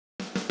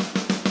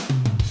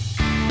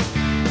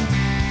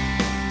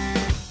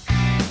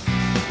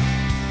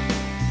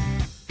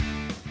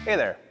Hey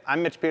there,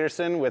 I'm Mitch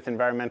Peterson with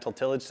Environmental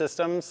Tillage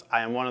Systems.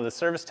 I am one of the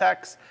service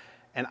techs,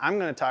 and I'm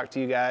going to talk to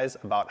you guys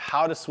about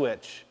how to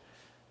switch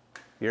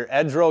your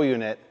Edge row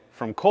unit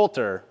from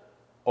Coulter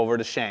over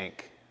to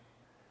Shank.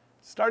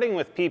 Starting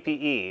with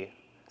PPE,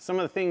 some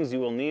of the things you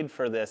will need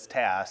for this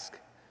task: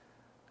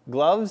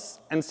 gloves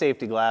and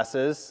safety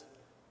glasses,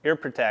 ear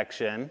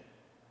protection.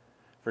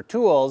 For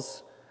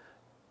tools,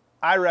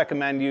 I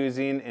recommend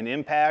using an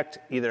impact,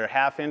 either a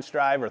 1/2 inch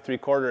drive or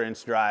 3/4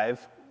 inch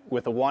drive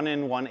with a 1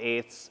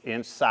 1/8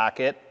 inch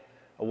socket,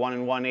 a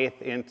 1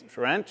 1/8 inch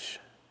wrench.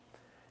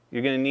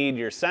 You're going to need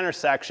your center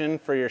section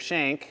for your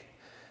shank.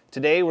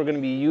 Today we're going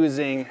to be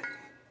using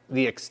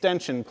the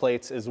extension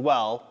plates as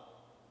well.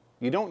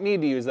 You don't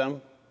need to use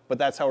them, but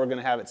that's how we're going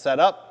to have it set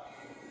up.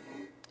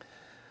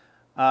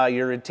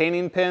 Your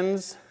retaining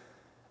pins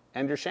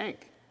and your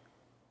shank.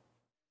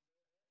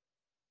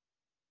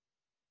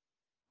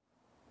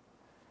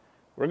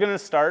 We're going to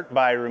start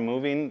by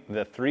removing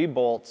the 3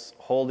 bolts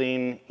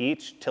holding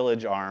each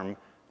tillage arm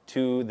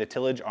to the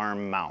tillage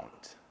arm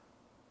mount.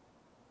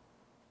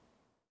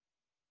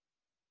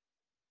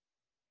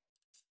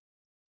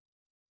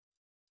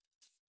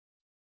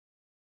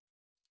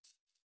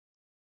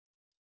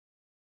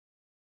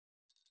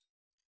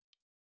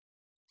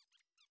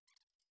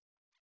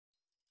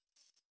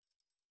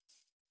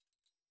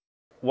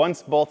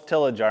 Once both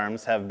tillage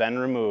arms have been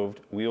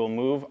removed, we will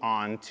move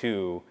on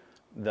to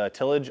the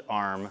tillage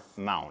arm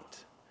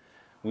mount.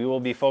 We will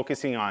be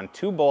focusing on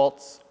 2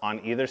 bolts on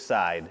either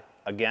side.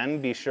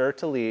 Again, be sure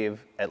to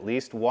leave at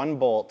least 1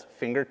 bolt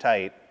finger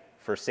tight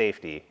for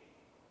safety.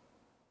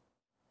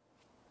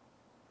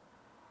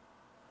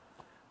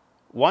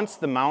 Once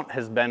the mount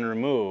has been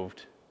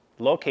removed,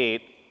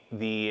 locate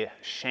the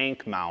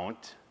shank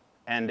mount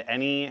and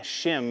any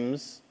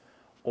shims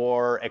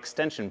or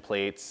extension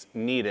plates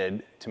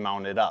needed to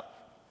mount it up.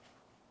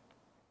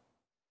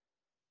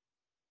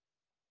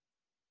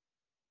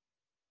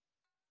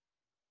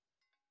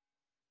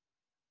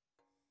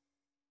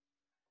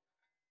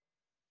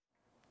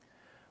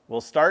 We'll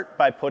start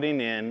by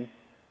putting in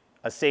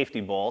a safety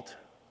bolt,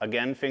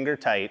 again finger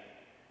tight,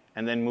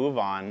 and then move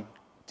on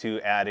to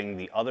adding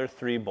the other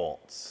 3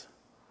 bolts.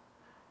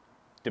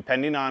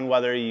 Depending on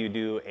whether you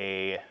do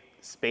a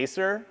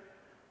spacer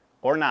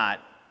or not,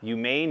 you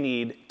may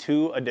need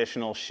 2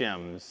 additional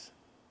shims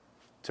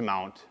to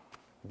mount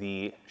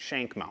the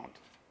shank mount.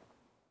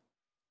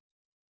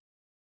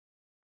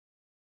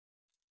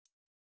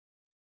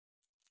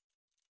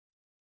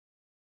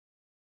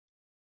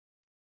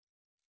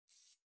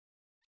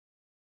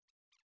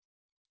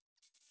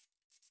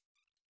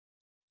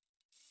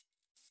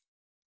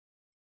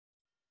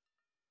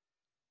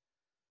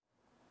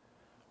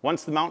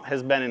 Once the mount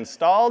has been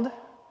installed,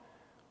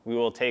 we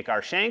will take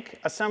our shank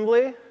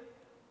assembly,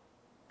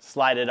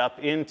 slide it up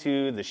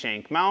into the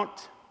shank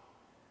mount,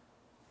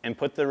 and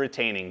put the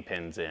retaining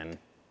pins in.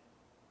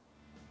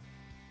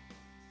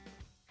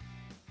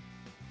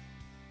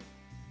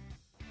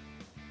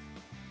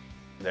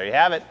 There you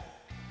have it.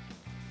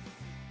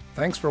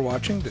 Thanks for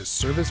watching this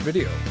service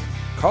video.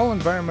 Call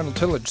Environmental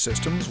Tillage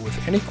Systems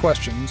with any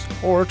questions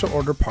or to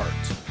order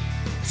parts.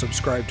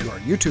 Subscribe to our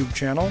YouTube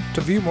channel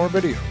to view more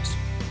videos.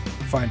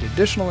 Find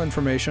additional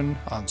information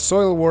on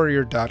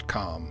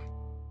SoilWarrior.com.